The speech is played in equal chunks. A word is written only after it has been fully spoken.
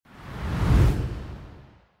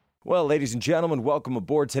Well, ladies and gentlemen, welcome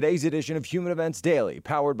aboard today's edition of Human Events Daily,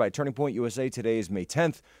 powered by Turning Point USA. Today is May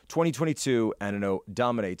 10th, 2022, and I know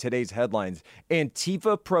dominate today's headlines.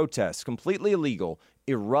 Antifa protests, completely illegal,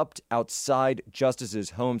 erupt outside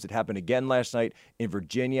justices' homes. It happened again last night in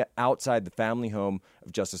Virginia, outside the family home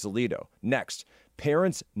of Justice Alito. Next,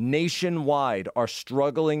 parents nationwide are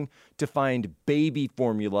struggling to find baby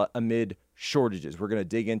formula amid shortages. We're going to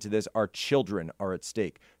dig into this. Our children are at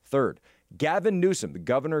stake. Third, Gavin Newsom, the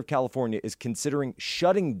governor of California, is considering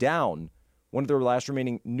shutting down one of their last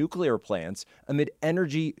remaining nuclear plants amid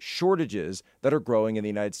energy shortages that are growing in the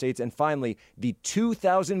United States. And finally, the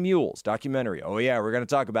 2,000 Mules documentary, oh yeah, we're going to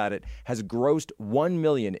talk about it, has grossed $1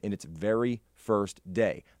 million in its very first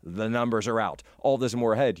day. The numbers are out. All this and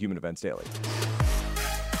more ahead, Human Events Daily.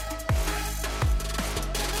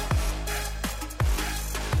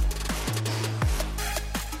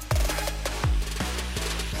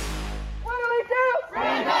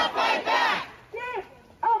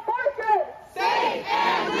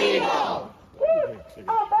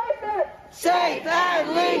 Safe and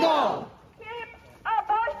legal! Keep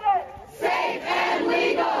abortion safe and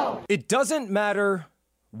legal! It doesn't matter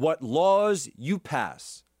what laws you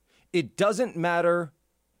pass. It doesn't matter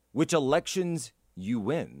which elections you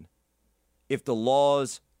win if the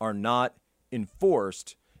laws are not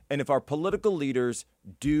enforced and if our political leaders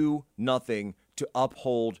do nothing to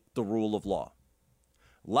uphold the rule of law.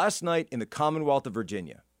 Last night in the Commonwealth of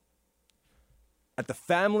Virginia, at the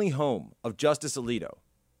family home of Justice Alito,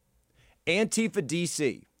 Antifa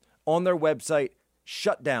DC, on their website,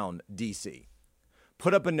 Shutdown DC,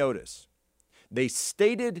 put up a notice. They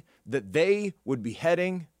stated that they would be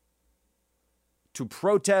heading to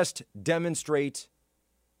protest, demonstrate,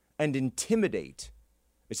 and intimidate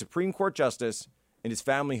a Supreme Court justice in his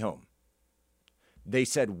family home. They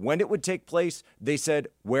said when it would take place. They said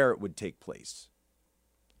where it would take place.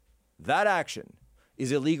 That action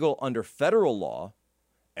is illegal under federal law,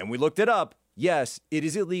 and we looked it up. Yes, it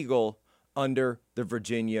is illegal under the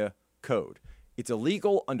Virginia Code. It's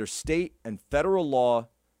illegal under state and federal law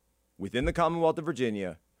within the Commonwealth of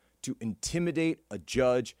Virginia to intimidate a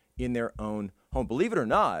judge in their own home. Believe it or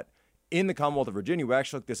not, in the Commonwealth of Virginia, we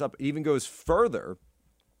actually looked this up, it even goes further.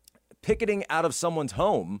 Picketing out of someone's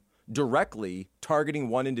home directly targeting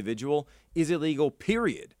one individual is illegal,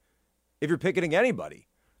 period. If you're picketing anybody,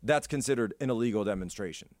 that's considered an illegal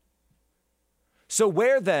demonstration. So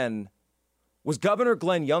where then was Governor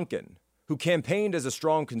Glenn Youngkin, who campaigned as a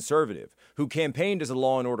strong conservative, who campaigned as a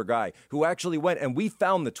law and order guy, who actually went, and we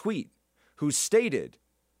found the tweet, who stated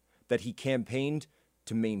that he campaigned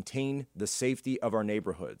to maintain the safety of our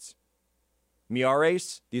neighborhoods?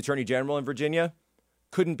 Miyares, the attorney general in Virginia,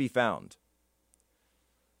 couldn't be found.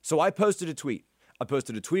 So I posted a tweet. I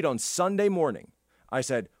posted a tweet on Sunday morning. I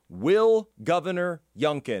said, will Governor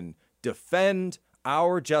Youngkin defend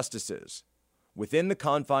our justices within the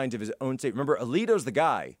confines of his own state? Remember, Alito's the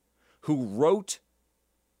guy who wrote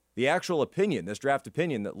the actual opinion, this draft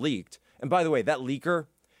opinion that leaked. And by the way, that leaker,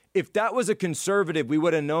 if that was a conservative, we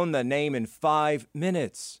would have known the name in 5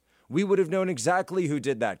 minutes. We would have known exactly who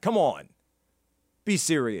did that. Come on. Be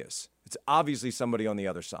serious. It's obviously somebody on the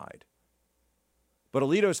other side. But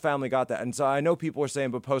Alito's family got that. And so I know people are saying,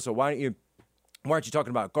 but Poso, why aren't you talking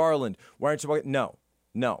about Garland? Why aren't you talking?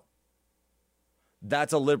 No.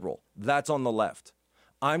 That's a liberal. That's on the left.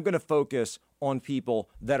 I'm going to focus on people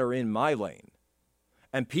that are in my lane.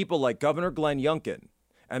 And people like Governor Glenn Youngkin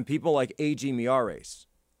and people like A.G. Miyares,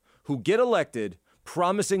 who get elected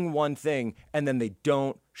promising one thing and then they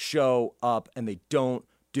don't show up and they don't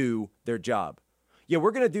do their job. Yeah,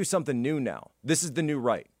 we're going to do something new now. This is the new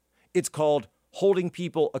right. It's called holding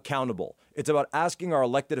people accountable. It's about asking our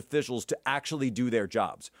elected officials to actually do their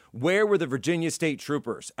jobs. Where were the Virginia State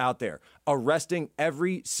Troopers out there arresting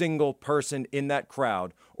every single person in that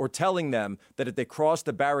crowd or telling them that if they crossed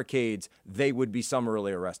the barricades, they would be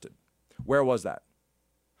summarily arrested? Where was that?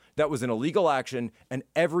 That was an illegal action, and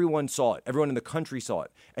everyone saw it. Everyone in the country saw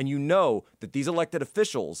it. And you know that these elected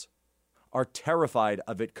officials are terrified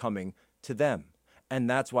of it coming to them. And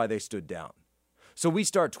that's why they stood down. So I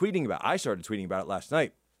started tweeting about it last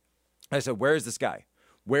night. I said, where is this guy?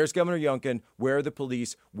 Where's Governor Youngkin? Where are the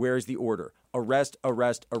police? Where's the order? Arrest,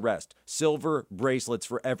 arrest, arrest. Silver bracelets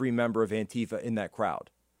for every member of Antifa in that crowd.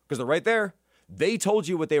 Because they're right there. They told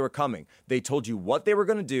you what they were coming. They told you what they were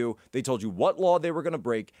going to do. They told you what law they were going to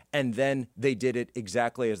break. And then they did it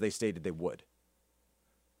exactly as they stated they would.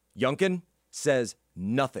 Youngkin says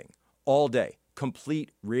nothing all day.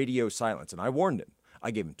 Complete radio silence. And I warned him. I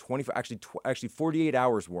gave him 48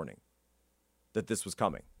 hours warning that this was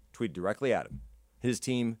coming. Tweeted directly at him. His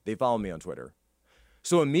team, they follow me on Twitter.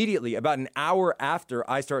 So immediately, about an hour after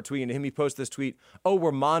I start tweeting to him, he posts this tweet, "Oh,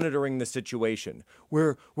 we're monitoring the situation.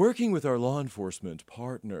 We're working with our law enforcement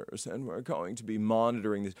partners, and we're going to be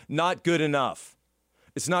monitoring this." Not good enough.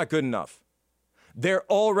 It's not good enough. They're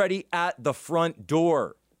already at the front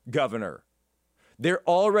door, Governor. They're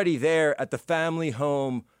already there at the family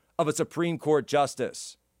home of a Supreme Court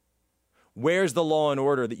justice. Where's the law and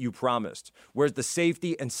order that you promised? Where's the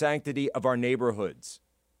safety and sanctity of our neighborhoods?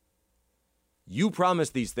 You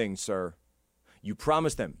promised these things, sir. You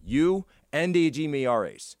promised them. You and AG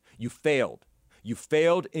Miyares. You failed. You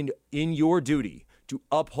failed in your duty to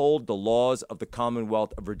uphold the laws of the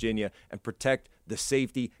Commonwealth of Virginia and protect the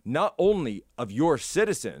safety not only of your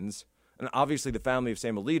citizens, and obviously the family of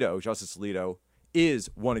Sam Alito, Justice Alito, is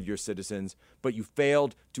one of your citizens, but you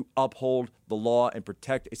failed to uphold the law and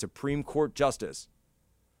protect a Supreme Court justice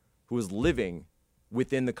who is living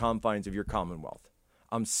within the confines of your Commonwealth.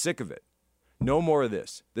 I'm sick of it. No more of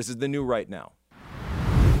this. This is the new right now.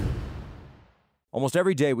 Almost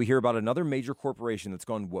every day, we hear about another major corporation that's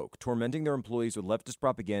gone woke, tormenting their employees with leftist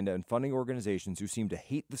propaganda and funding organizations who seem to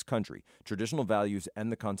hate this country, traditional values,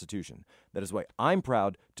 and the Constitution. That is why I'm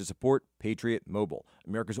proud to support Patriot Mobile,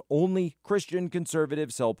 America's only Christian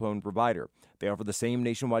conservative cell phone provider. They offer the same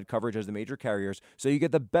nationwide coverage as the major carriers, so you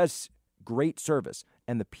get the best, great service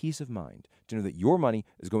and the peace of mind to know that your money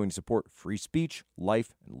is going to support free speech,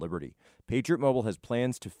 life, and liberty. Patriot Mobile has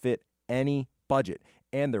plans to fit any budget,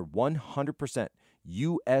 and their 100%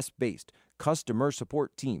 U.S.-based customer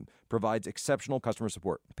support team provides exceptional customer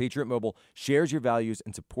support. Patriot Mobile shares your values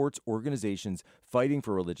and supports organizations fighting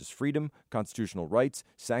for religious freedom, constitutional rights,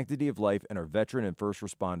 sanctity of life, and our veteran and first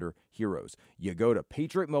responder heroes. You go to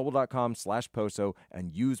patriotmobile.com/POSO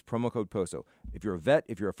and use promo code POSO. If you're a vet,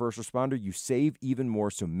 if you're a first responder, you save even more,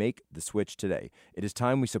 so make the switch today. It is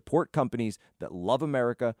time we support companies that love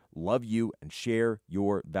America, love you, and share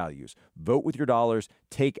your values. Vote with your dollars.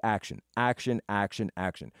 Take action. Action, action,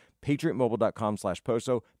 action.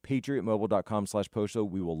 PatriotMobile.com/POSO, PatriotMobile.com/POSO.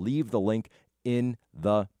 We will leave the link in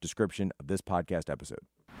the description of this podcast episode.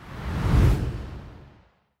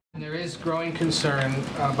 There is growing concern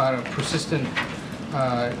about a persistent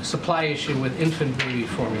supply issue with infant baby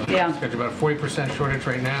formula. Yeah. There's about a 40% shortage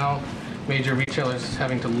right now. Major retailers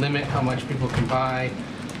having to limit how much people can buy,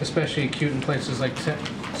 especially acute in places like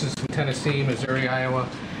Tennessee, Missouri, Iowa.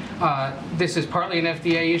 This is partly an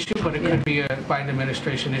FDA issue, but it could be a Biden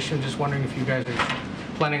administration issue. I'm just wondering if you guys are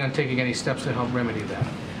planning on taking any steps to help remedy that.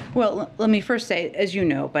 Well, let me first say, as you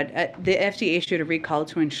know, but the FDA issued a recall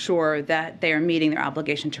to ensure that they are meeting their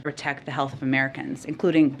obligation to protect the health of Americans,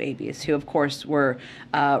 including babies, who, of course, were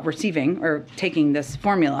receiving or taking this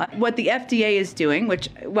formula. What the FDA is doing, which,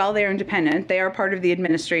 while they're independent, they are part of the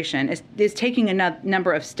administration, is taking a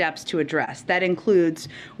number of steps to address. That includes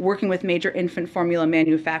working with major infant formula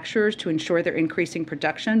manufacturers to ensure they're increasing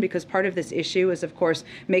production, because part of this issue is, of course,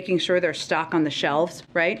 making sure there's stock on the shelves,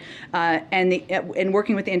 right? And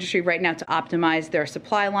working with the industry right now to optimize their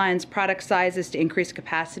supply lines, product sizes to increase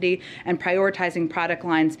capacity, and prioritizing product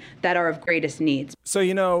lines that are of greatest needs. So,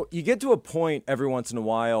 you get to a point every once in a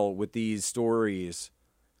while with these stories,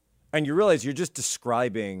 and you realize you're just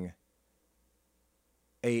describing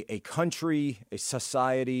a country, a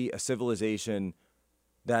society, a civilization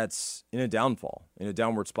that's in a downfall, in a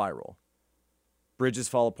downward spiral. Bridges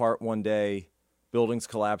fall apart one day, buildings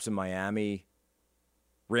collapse in Miami,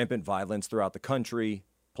 rampant violence throughout the country,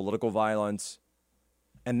 political violence.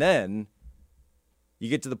 And then you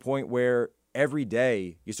get to the point where every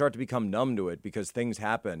day you start to become numb to it because things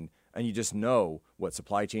happen and you just know what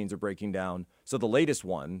supply chains are breaking down. So the latest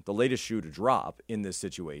shoe to drop in this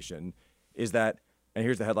situation is that, and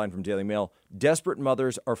here's the headline from Daily Mail, desperate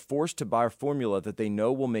mothers are forced to buy formula that they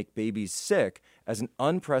know will make babies sick as an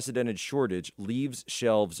unprecedented shortage leaves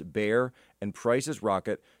shelves bare and prices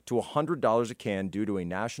rocket to $100 a can due to a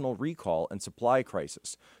national recall and supply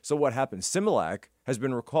crisis. So what happened? Similac has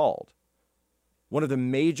been recalled. One of the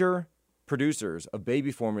major producers of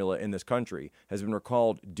baby formula in this country has been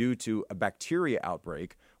recalled due to a bacteria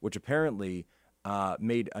outbreak, which apparently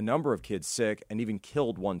made a number of kids sick and even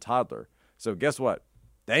killed one toddler. So guess what?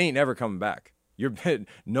 They ain't never coming back.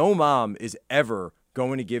 No mom is ever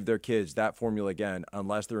going to give their kids that formula again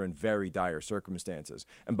unless they're in very dire circumstances.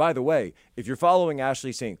 And by the way, if you're following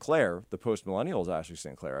Ashley St. Clair, the post-millennials Ashley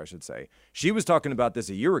St. Clair, I should say, she was talking about this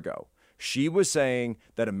a year ago. She was saying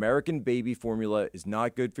that American baby formula is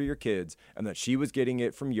not good for your kids and that she was getting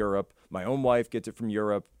it from Europe. My own wife gets it from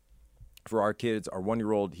Europe. For our kids, our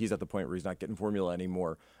 1-year-old, he's at the point where he's not getting formula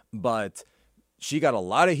anymore. But she got a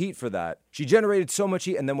lot of heat for that. She generated so much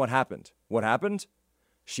heat, and then what happened? What happened?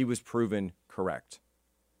 She was proven correct.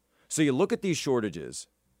 So you look at these shortages.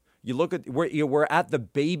 You look at we're at the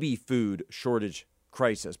baby food shortage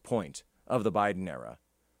crisis point of the Biden era,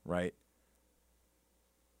 right?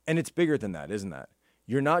 And it's bigger than that, isn't that?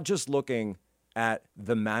 You're not just looking at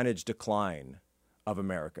the managed decline of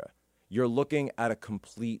America. You're looking at a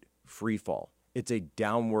complete free fall. It's a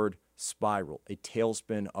downward spiral, a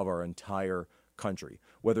tailspin of our entire country,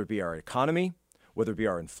 whether it be our economy, whether it be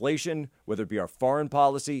our inflation, whether it be our foreign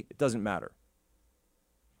policy, it doesn't matter.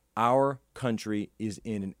 Our country is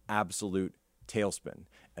in an absolute tailspin.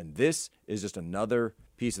 And this is just another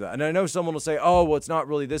piece of that. And I know someone will say, oh, well, it's not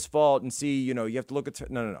really this fault. And see, you have to look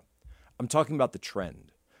at... No. I'm talking about the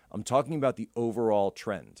trend. I'm talking about the overall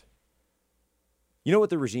trend. You know what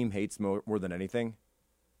the regime hates more than anything?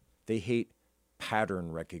 They hate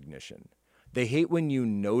pattern recognition. They hate when you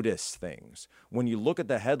notice things. When you look at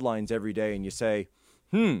the headlines every day and you say,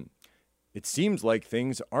 it seems like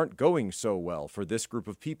things aren't going so well for this group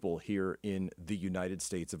of people here in the United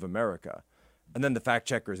States of America. And then the fact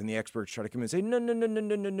checkers and the experts try to come in and say, no,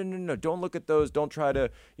 don't look at those. Don't try to,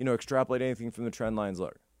 extrapolate anything from the trend lines.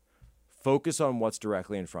 Look, focus on what's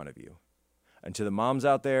directly in front of you. And to the moms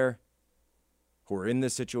out there who are in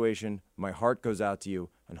this situation, my heart goes out to you,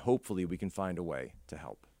 and hopefully we can find a way to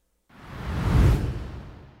help.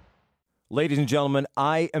 Ladies and gentlemen,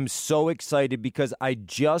 I am so excited because I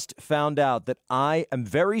just found out that I am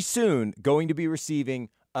very soon going to be receiving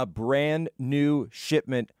a brand new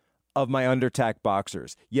shipment of my Undertac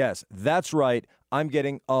boxers. Yes, that's right. I'm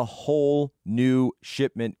getting a whole new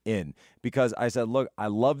shipment in because I said, look, I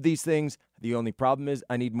love these things. The only problem is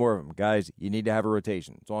I need more of them. Guys, you need to have a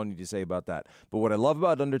rotation. That's all I need to say about that. But what I love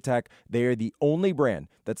about Undertac, they are the only brand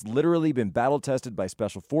that's literally been battle tested by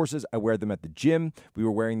special forces. I wear them at the gym. We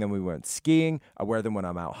were wearing them when we went skiing. I wear them when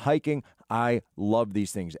I'm out hiking. I love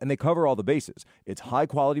these things. And they cover all the bases. It's high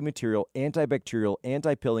quality material, antibacterial,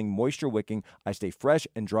 anti-pilling, moisture wicking. I stay fresh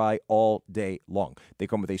and dry all day long. They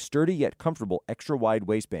come with a sturdy yet comfortable extra wide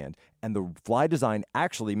waistband, and the fly design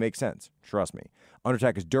actually makes sense. Trust me.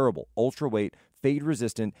 Undertac is durable, ultra-weight,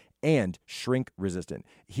 fade-resistant, and shrink-resistant.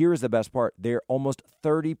 Here is the best part. They're almost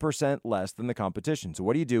 30% less than the competition. So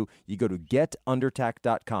what do? You go to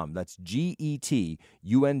getundertac.com. That's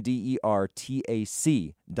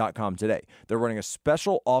GETUNDERTAC.com today. They're running a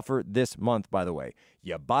special offer this month, by the way.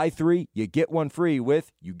 You buy 3, you get 1 free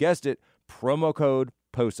with, you guessed it, promo code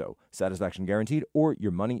POSO. Satisfaction guaranteed or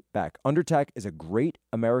your money back. Undertac is a great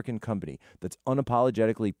American company that's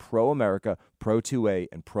unapologetically pro-America, pro-2A,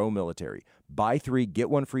 and pro-military. Buy 3, get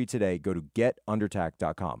 1 free today. Go to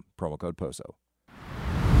getundertac.com. Promo code POSO.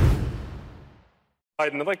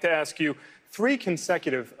 Biden, I'd like to ask you, 3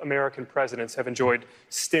 consecutive American presidents have enjoyed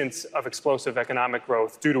stints of explosive economic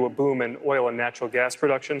growth due to a boom in oil and natural gas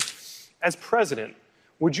production. As president,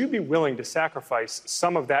 would you be willing to sacrifice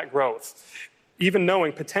some of that growth, even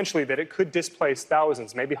knowing potentially that it could displace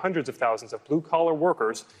thousands, maybe hundreds of thousands of blue-collar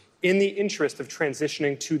workers in the interest of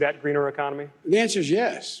transitioning to that greener economy? The answer is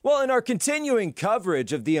yes. Well, in our continuing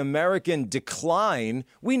coverage of the American decline,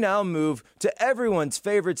 we now move to everyone's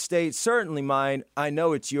favorite state, certainly mine. I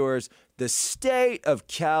know it's yours, the state of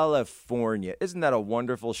California. Isn't that a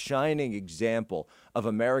wonderful, shining example of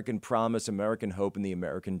American promise, American hope, and the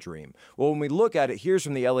American dream? Well, when we look at it, here's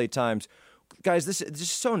from the LA Times. Guys, this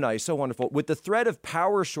is so nice, so wonderful. With the threat of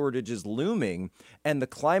power shortages looming and the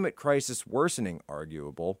climate crisis worsening,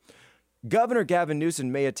 arguable, Governor Gavin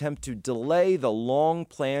Newsom may attempt to delay the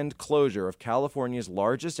long-planned closure of California's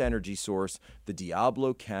largest energy source, the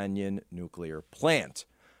Diablo Canyon nuclear plant.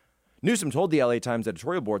 Newsom told the LA Times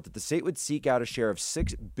editorial board that the state would seek out a share of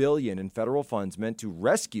 $6 billion in federal funds meant to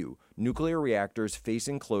rescue nuclear reactors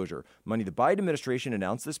facing closure. Money the Biden administration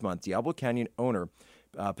announced this month. Diablo Canyon owner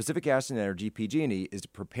Pacific Gas and Energy, PG&E, is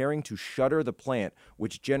preparing to shutter the plant,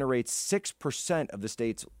 which generates 6% of the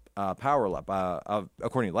state's power,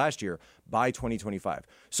 according to last year, by 2025.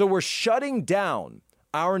 So we're shutting down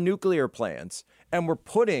our nuclear plants, and we're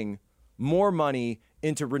putting more money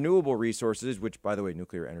into renewable resources, which, by the way,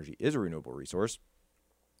 nuclear energy is a renewable resource,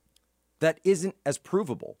 that isn't as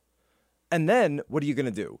provable. And then what are you going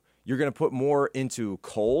to do? You're going to put more into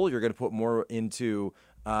coal. You're going to put more into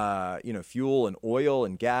fuel and oil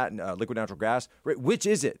and gas, liquid natural gas. Right? Which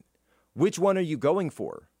is it? Which one are you going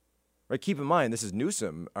for? Right? Keep in mind, this is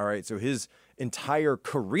Newsom. All right. So his entire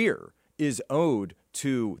career is owed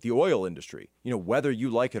to the oil industry. Whether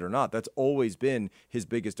you like it or not, that's always been his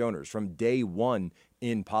biggest owners from day one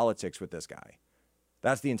in politics with this guy.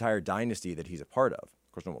 That's the entire dynasty that he's a part of.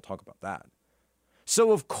 Of course, no one will talk about that.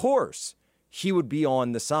 So, of course, he would be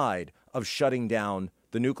on the side of shutting down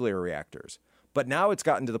the nuclear reactors. But now it's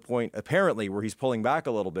gotten to the point, apparently, where he's pulling back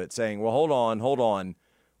a little bit, saying, well, hold on.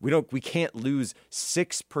 We can't lose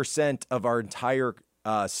 6% of our entire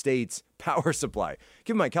state's power supply.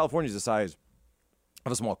 Keep in mind, California is the size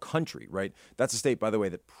of a small country, right? That's a state, by the way,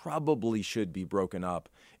 that probably should be broken up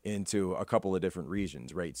into a couple of different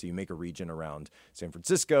regions, right? So you make a region around San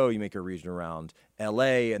Francisco, you make a region around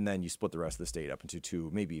LA, and then you split the rest of the state up into 2,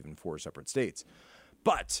 maybe even 4 separate states.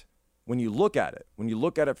 But when you look at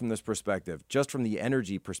it from this perspective, just from the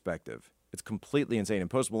energy perspective, it's completely insane. And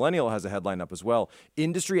Post Millennial has a headline up as well.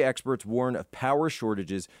 Industry experts warn of power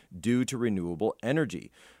shortages due to renewable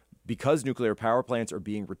energy. Because nuclear power plants are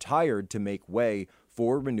being retired to make way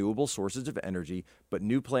for renewable sources of energy, but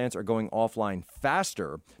new plants are going offline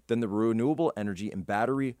faster than the renewable energy and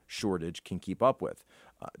battery shortage can keep up with.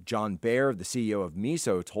 John Baer, the CEO of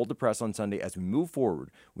MISO, told the press on Sunday, as we move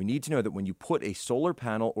forward, we need to know that when you put a solar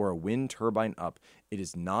panel or a wind turbine up, it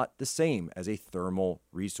is not the same as a thermal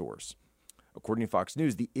resource. According to Fox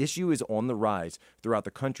News, the issue is on the rise throughout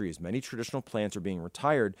the country as many traditional plants are being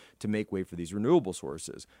retired to make way for these renewable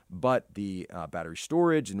sources. But the battery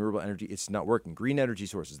storage and renewable energy, it's not working. Green energy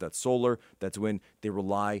sources, that's solar, that's wind, they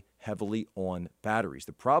rely heavily on batteries.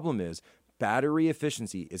 The problem is battery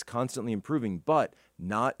efficiency is constantly improving, but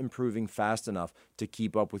not improving fast enough to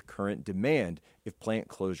keep up with current demand if plant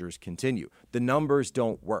closures continue. The numbers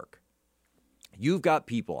don't work. You've got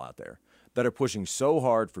people out there that are pushing so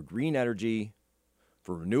hard for green energy,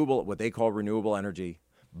 for renewable, what they call renewable energy,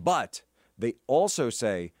 but they also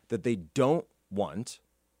say that they don't want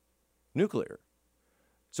nuclear.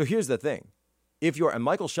 So here's the thing. And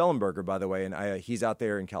Michael Schellenberger, by the way, and he's out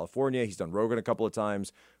there in California, he's done Rogan a couple of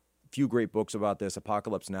times, a few great books about this.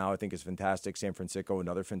 Apocalypse Now, I think, is fantastic. San Francisco,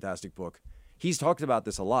 another fantastic book. He's talked about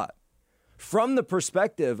this a lot. From the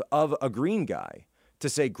perspective of a green guy, to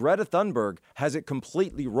say Greta Thunberg has it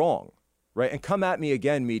completely wrong, right? And come at me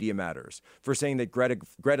again, Media Matters, for saying that Greta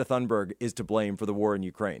Thunberg is to blame for the war in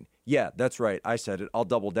Ukraine. Yeah, that's right. I said it. I'll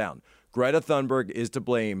double down. Greta Thunberg is to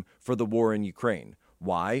blame for the war in Ukraine.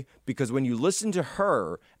 Why? Because when you listen to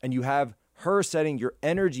her and you have her setting your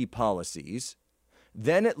energy policies,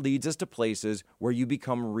 then it leads us to places where you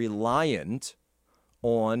become reliant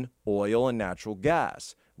on oil and natural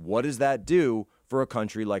gas. What does that do for a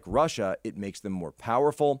country like Russia? It makes them more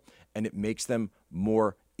powerful and it makes them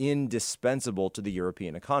more indispensable to the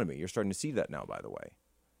European economy. You're starting to see that now, by the way.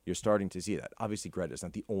 You're starting to see that. Obviously, Greta is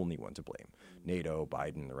not the only one to blame. NATO,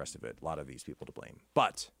 Biden, the rest of it, a lot of these people to blame.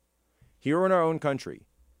 But here in our own country,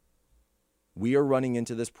 we are running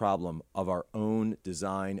into this problem of our own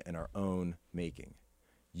design and our own making.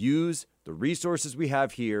 Use the resources we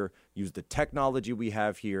have here, use the technology we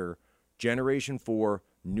have here. Generation 4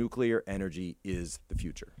 nuclear energy is the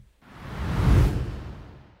future.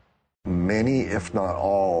 Many, if not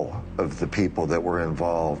all, of the people that were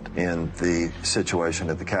involved in the situation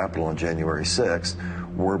at the Capitol on January 6th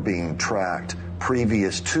were being tracked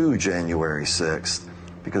previous to January 6th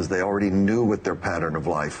because they already knew what their pattern of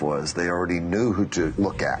life was. They already knew who to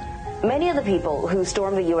look at. Many of the people who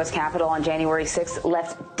stormed the U.S. Capitol on January 6th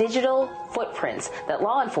left digital footprints that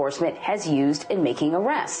law enforcement has used in making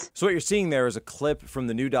arrests. So what you're seeing there is a clip from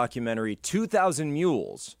the new documentary 2,000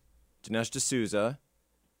 Mules, Dinesh D'Souza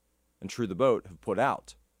and True the Boat have put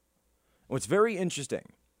out. And what's very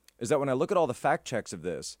interesting is that when I look at all the fact checks of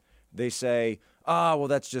this, they say, well,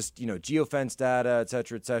 that's just, geofence data, et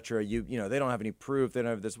cetera, et cetera. They don't have any proof. They don't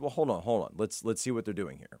have this. Well, hold on. Let's see what they're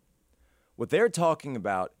doing here. What they're talking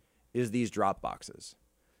about is these drop boxes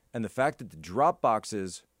and the fact that the drop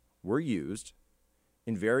boxes were used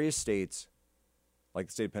in various states, like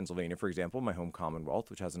the state of Pennsylvania, for example, my home Commonwealth,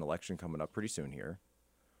 which has an election coming up pretty soon here,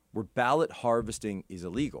 where ballot harvesting is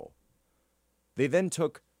illegal. They then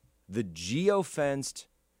took the geofenced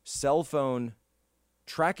cell phone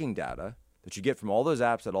tracking data that you get from all those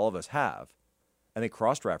apps that all of us have, and they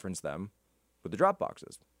cross-referenced them with the drop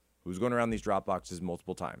boxes. Who's going around these drop boxes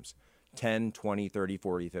multiple times? 10, 20, 30,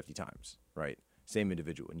 40, 50 times, right? Same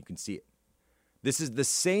individual, and you can see it. This is the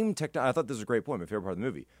same technology. I thought this was a great point, my favorite part of the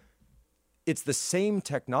movie. It's the same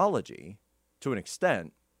technology, to an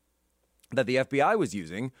extent, that the FBI was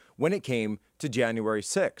using when it came to January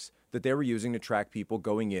 6th, that they were using to track people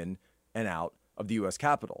going in and out of the U.S.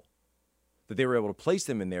 Capitol, that they were able to place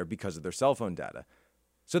them in there because of their cell phone data.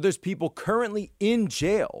 So there's people currently in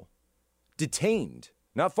jail, detained,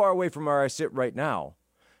 not far away from where I sit right now,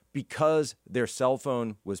 because their cell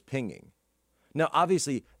phone was pinging. Now,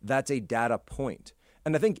 obviously, that's a data point.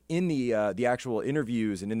 And I think in the actual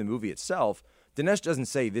interviews and in the movie itself, Dinesh doesn't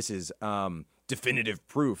say this is definitive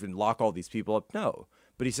proof and lock all these people up. No.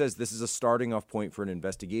 But he says this is a starting off point for an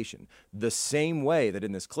investigation. The same way that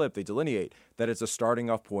in this clip they delineate that it's a starting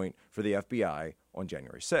off point for the FBI on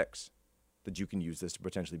January 6th. that you can use this to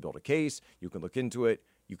potentially build a case. You can look into it.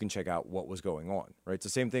 You can check out what was going on, right? It's the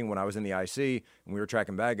same thing when I was in the IC and we were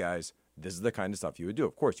tracking bad guys. This is the kind of stuff you would do.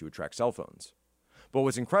 Of course, you would track cell phones. But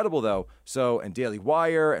what's incredible, though, and Daily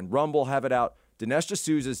Wire and Rumble have it out, Dinesh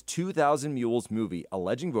D'Souza's 2,000 Mules movie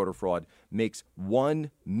alleging voter fraud makes $1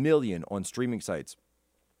 million on streaming sites.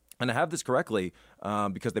 And I have this correctly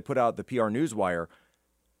because they put out the PR Newswire.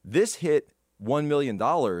 This hit $1 million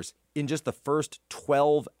in just the first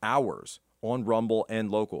 12 hours on Rumble and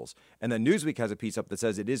locals. And then Newsweek has a piece up that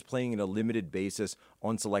says it is playing in a limited basis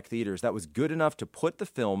on select theaters. That was good enough to put the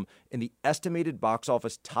film in the estimated box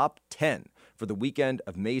office top 10 for the weekend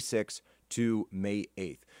of May 6th to May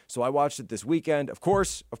 8th. So I watched it this weekend. Of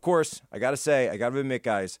course, I got to admit,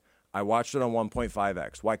 guys, I watched it on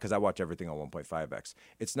 1.5x. Why? Because I watch everything on 1.5x.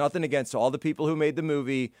 It's nothing against all the people who made the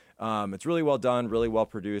movie. It's really well done, really well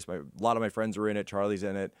produced. A lot of my friends are in it. Charlie's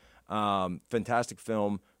in it. Fantastic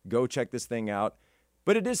film. Go check this thing out.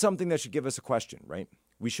 But it is something that should give us a question, right?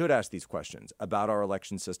 We should ask these questions about our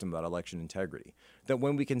election system, about election integrity. That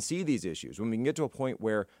when we can see these issues, when we can get to a point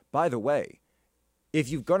where, by the way, if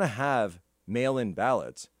you're going to have mail-in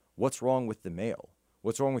ballots, what's wrong with the mail?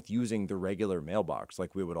 What's wrong with using the regular mailbox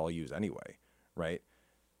like we would all use anyway, right?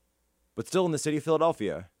 But still in the city of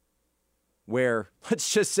Philadelphia, where,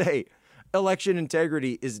 let's just say, election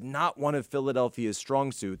integrity is not one of Philadelphia's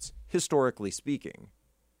strong suits, historically speaking,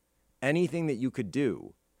 anything that you could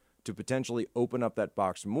do to potentially open up that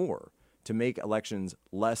box more to make elections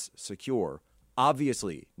less secure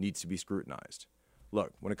obviously needs to be scrutinized.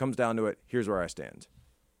 Look, when it comes down to it, here's where I stand.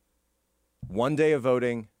 1 day of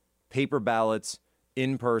voting, paper ballots,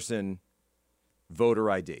 in-person, voter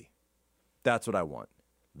ID. That's what I want.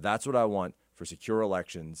 That's what I want for secure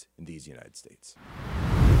elections in these United States.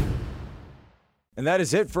 And that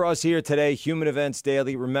is it for us here today. Human Events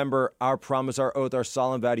Daily. Remember, our promise, our oath, our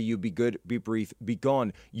solemn vow to you, be good, be brief, be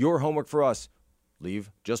gone. Your homework for us,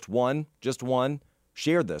 leave just one,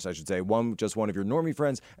 share this, I should say, just one of your normie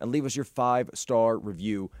friends, and leave us your 5-star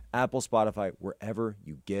review, Apple, Spotify, wherever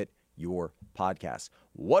you get your podcasts.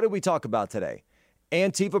 What did we talk about today?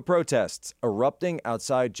 Antifa protests erupting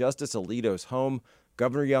outside Justice Alito's home.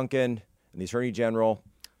 Governor Youngkin and the Attorney General,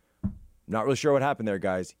 not really sure what happened there,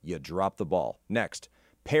 guys. You dropped the ball. Next,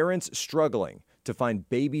 parents struggling to find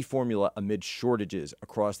baby formula amid shortages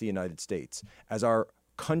across the United States. As our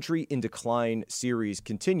Country in Decline series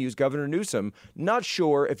continues, Governor Newsom not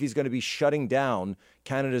sure if he's going to be shutting down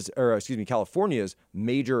California's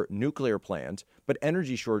major nuclear plant, but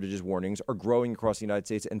energy shortages warnings are growing across the United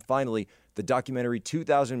States. And finally, the documentary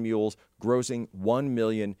 2,000 Mules grossing $1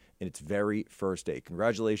 million in its very first day.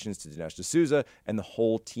 Congratulations to Dinesh D'Souza and the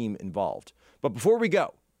whole team involved. But before we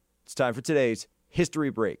go, it's time for today's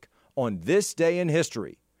history break. On this day in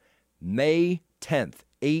history, May 10th,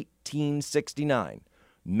 1869,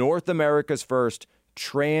 North America's first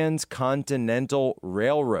transcontinental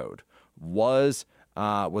railroad was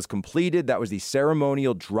completed. That was the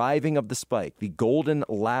ceremonial driving of the spike, the Golden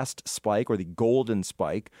Last Spike, or the Golden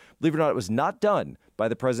Spike. Believe it or not, it was not done by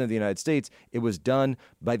the President of the United States. It was done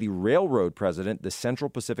by the railroad president, the Central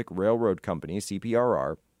Pacific Railroad Company,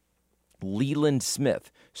 CPRR. Leland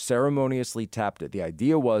Smith ceremoniously tapped it. The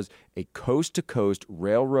idea was a coast-to-coast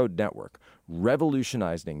railroad network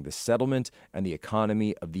revolutionizing the settlement and the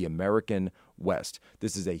economy of the American West.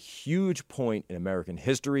 This is a huge point in American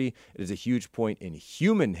history. It is a huge point in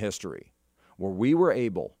human history where we were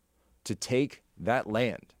able to take that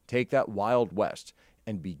land, take that Wild West,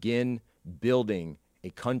 and begin building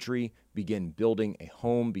a country, begin building a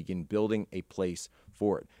home, begin building a place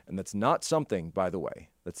for it. And that's not something, by the way,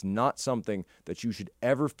 that's not something that you should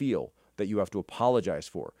ever feel that you have to apologize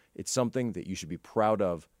for. It's something that you should be proud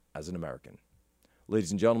of as an American.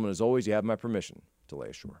 Ladies and gentlemen, as always, you have my permission to lay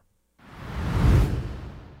ashore.